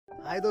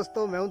हाय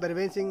दोस्तों, मैं हूं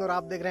धर्मेंद्र सिंह और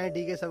आप देख रहे हैं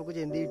डीके सबकुछ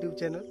हिंदी यूट्यूब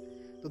चैनल।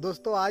 तो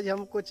दोस्तों आज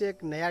हम कुछ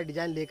एक नया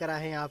डिज़ाइन लेकर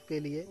आए हैं आपके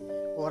लिए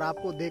और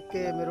आपको देख के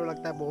मेरे को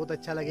लगता है बहुत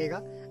अच्छा लगेगा।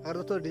 अगर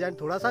दोस्तों डिज़ाइन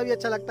थोड़ा सा भी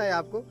अच्छा लगता है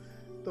आपको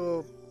तो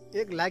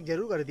एक लाइक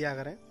ज़रूर कर दिया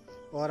करें,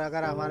 और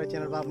अगर हमारे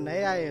चैनल पर आप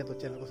नए आए हैं तो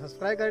चैनल को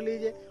सब्सक्राइब कर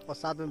लीजिए और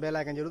साथ में बेल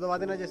आइकन जरूर दबा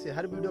देना, जैसे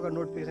हर वीडियो का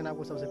नोटिफिकेशन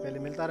आपको सबसे पहले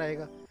मिलता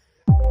रहेगा।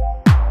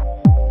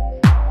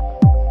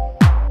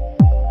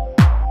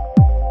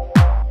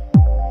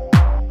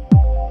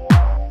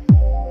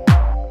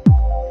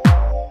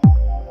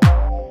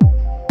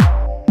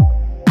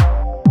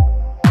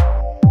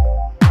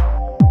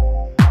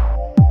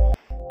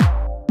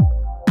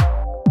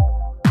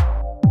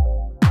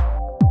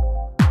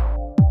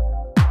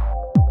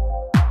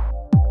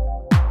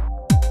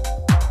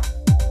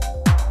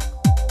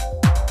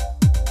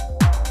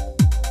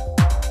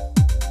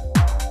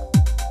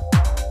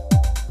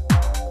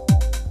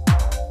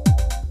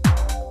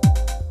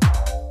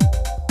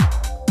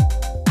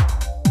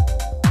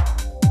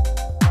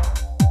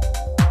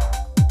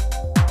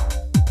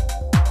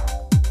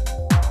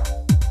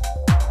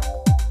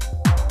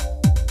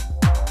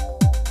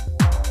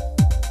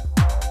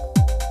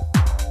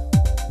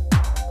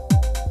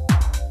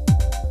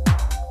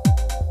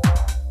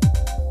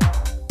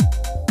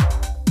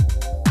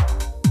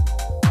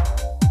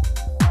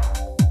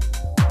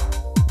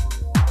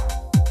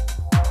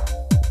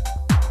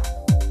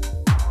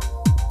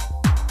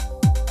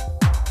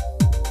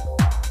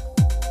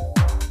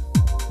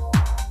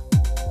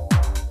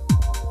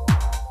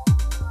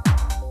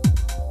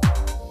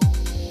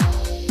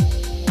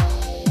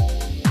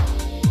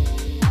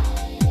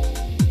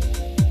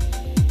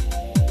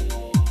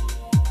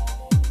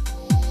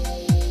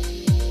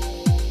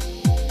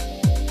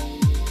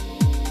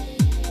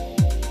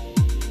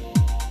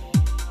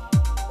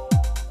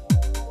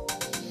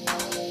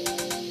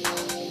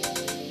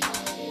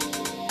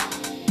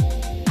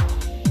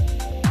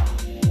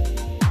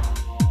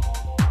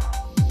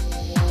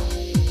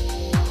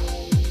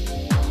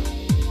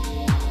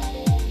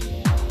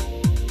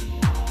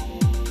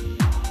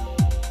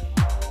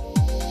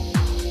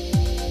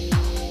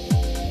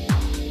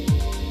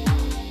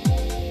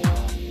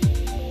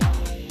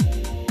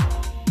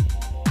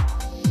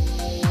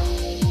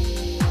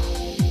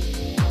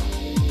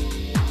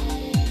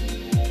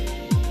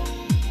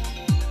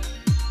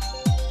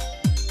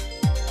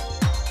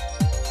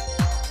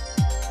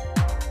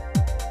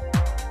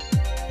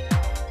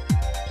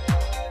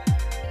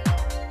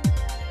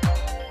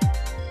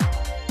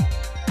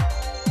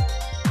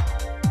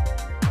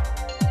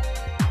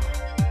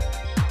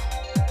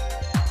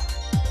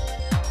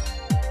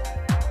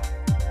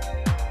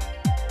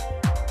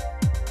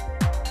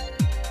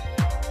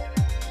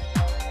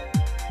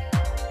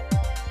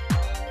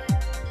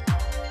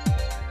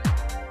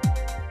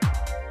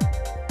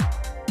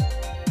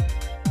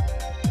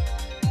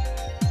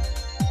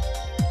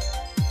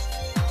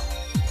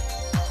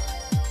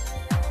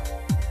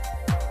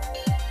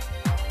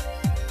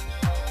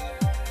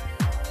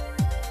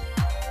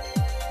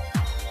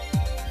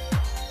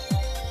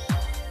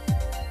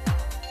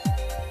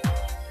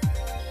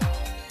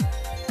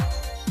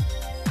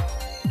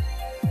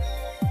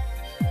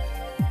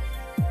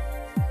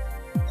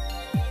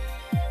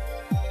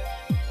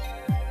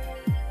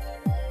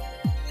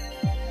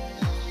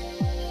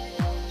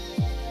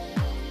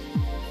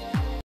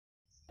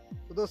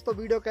 तो दोस्तों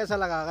वीडियो कैसा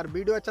लगा? अगर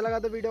वीडियो अच्छा लगा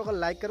तो वीडियो को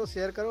लाइक करो,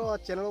 शेयर करो और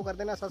चैनल को कर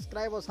देना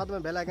सब्सक्राइब और साथ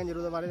में बेल आइकन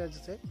जरूर दबा देना,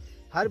 जिससे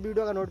हर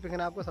वीडियो का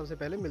नोटिफिकेशन आपको सबसे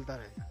पहले मिलता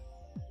रहेगा।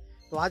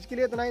 तो आज के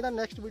लिए इतना ही था,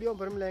 नेक्स्ट वीडियो में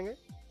फिर मिलेंगे।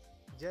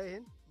 जय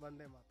हिंद,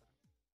 वंदे मातरम।